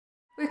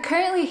We're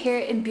currently here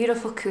in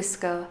beautiful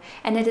Cusco,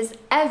 and it is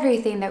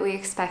everything that we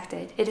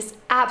expected. It is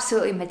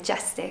absolutely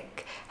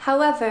majestic.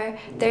 However,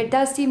 there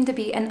does seem to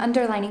be an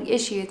underlying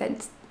issue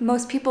that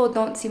most people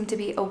don't seem to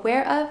be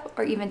aware of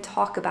or even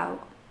talk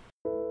about.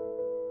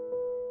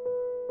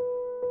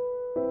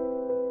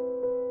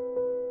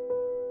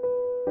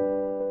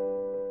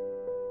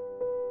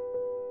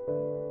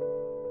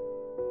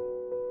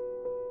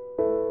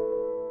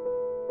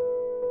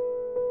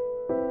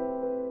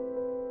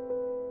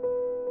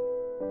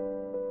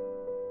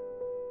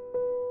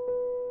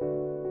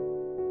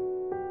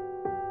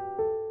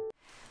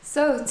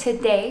 So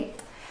today,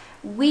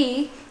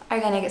 we are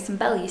gonna get some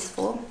bellies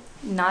full,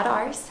 not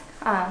ours.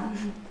 At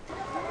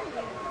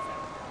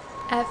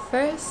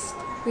first,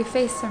 we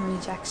faced some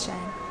rejection.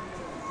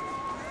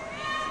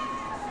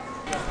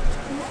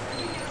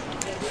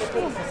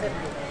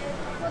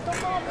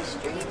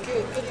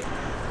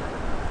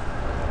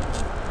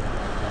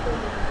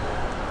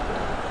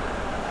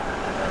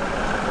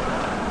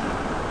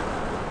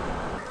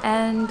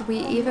 And we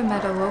even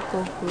met a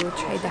local who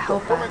tried to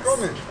help us.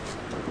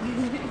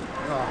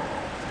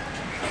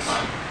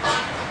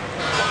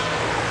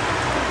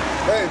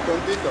 Ven,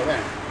 tontito,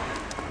 ven.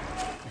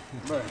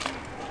 Ven.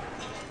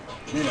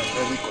 Mira,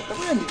 qué rico. Te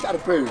voy a invitar,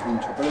 pues, un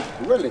chocolate.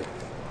 ¿Huele?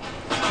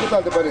 ¿Qué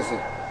tal te parece?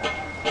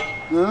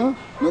 ¿No?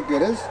 ¿No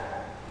quieres?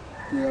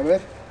 Mira, a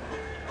ver.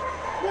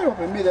 Bueno,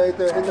 pues mira,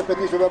 este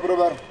petiso va a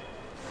probar.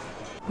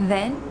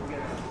 Then,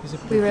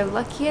 we were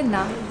lucky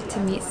enough to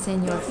meet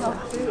Señor Fluff.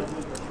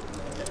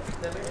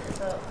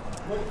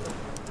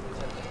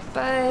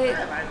 But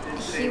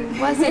he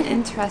wasn't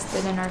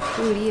interested in our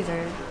food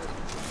either.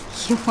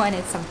 He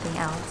wanted something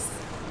else.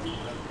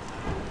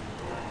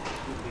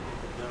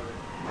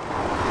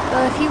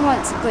 Well, if he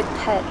wants good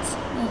pets,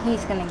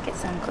 he's gonna get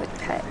some good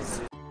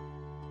pets.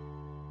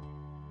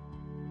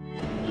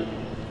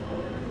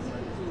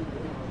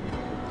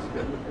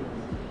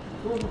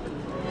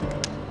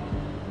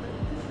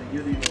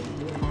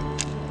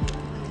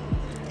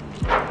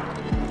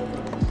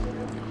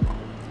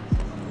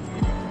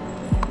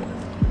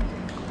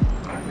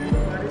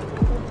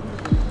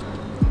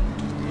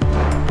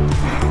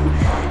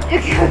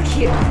 Look how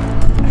cute.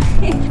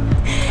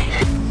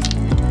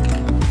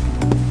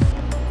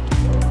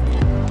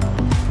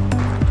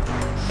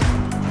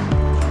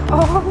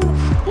 Oh,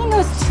 he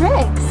knows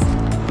tricks.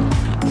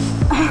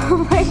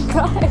 Oh my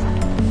god.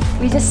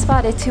 We just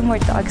spotted 2 more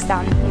dogs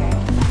down here.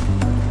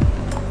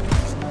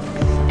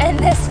 And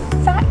this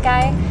fat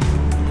guy,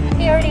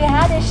 he already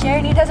had his share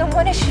and he doesn't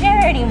want to share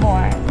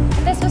anymore.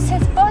 And this was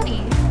his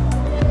buddy.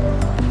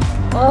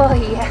 Oh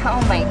yeah, oh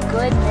my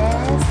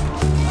goodness.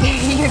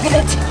 You're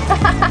gonna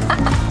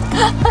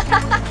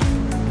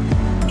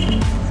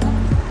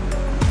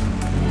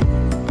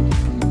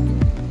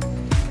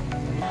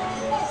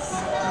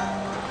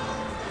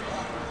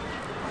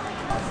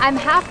I'm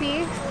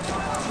happy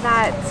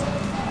that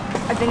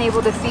I've been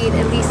able to feed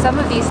at least some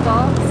of these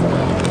dogs.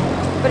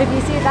 But if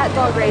you see that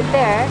dog right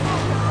there,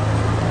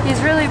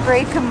 he's really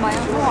breaking my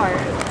heart.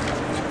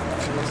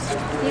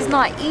 He's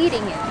not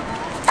eating it.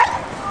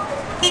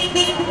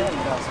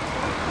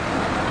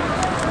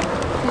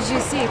 As you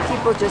see,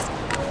 people just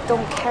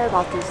don't care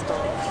about these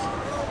dogs.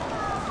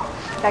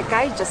 That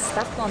guy just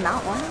stepped on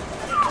that one.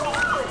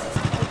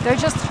 They're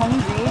just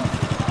hungry,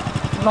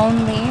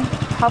 lonely,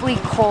 probably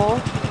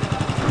cold.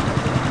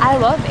 I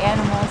love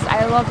animals.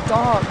 I love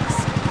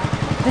dogs.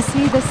 To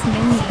see this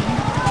many.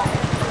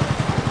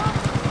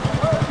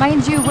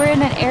 Mind you, we're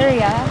in an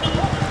area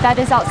that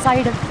is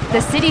outside of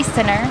the city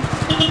center,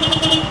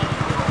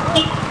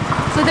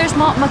 so there's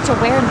not much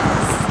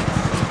awareness.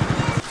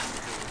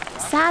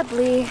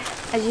 Sadly,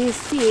 as you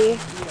see,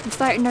 I'm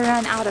starting to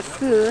run out of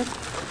food.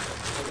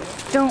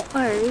 Don't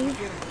worry,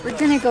 we're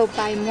gonna go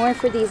buy more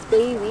for these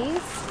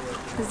babies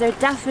because they're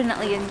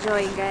definitely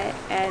enjoying it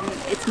and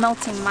it's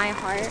melting my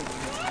heart.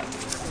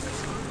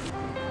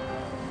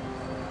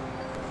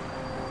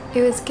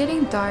 It was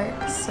getting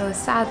dark, so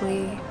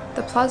sadly,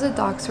 the plaza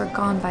dogs were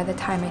gone by the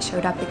time I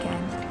showed up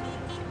again.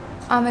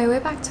 On my way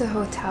back to the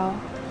hotel,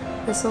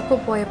 this local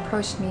boy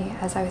approached me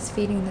as I was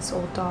feeding this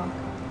old dog.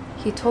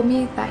 He told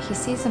me that he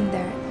sees him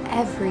there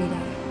every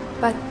day,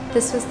 but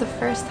this was the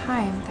first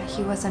time that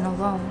he wasn't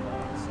alone.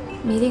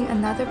 Meeting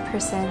another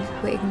person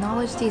who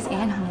acknowledged these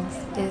animals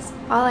is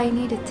all I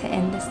needed to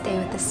end this day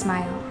with a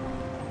smile.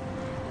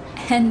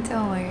 And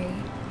don't worry,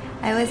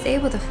 I was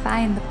able to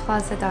find the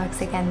plaza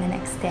dogs again the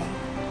next day.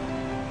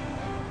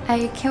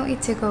 I can't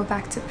wait to go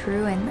back to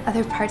Peru and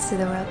other parts of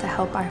the world to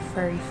help our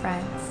furry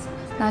friends.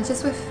 Not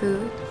just with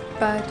food,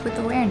 but with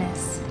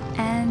awareness.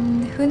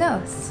 And who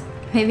knows,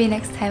 maybe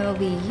next time it'll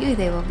be you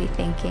they will be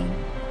thanking.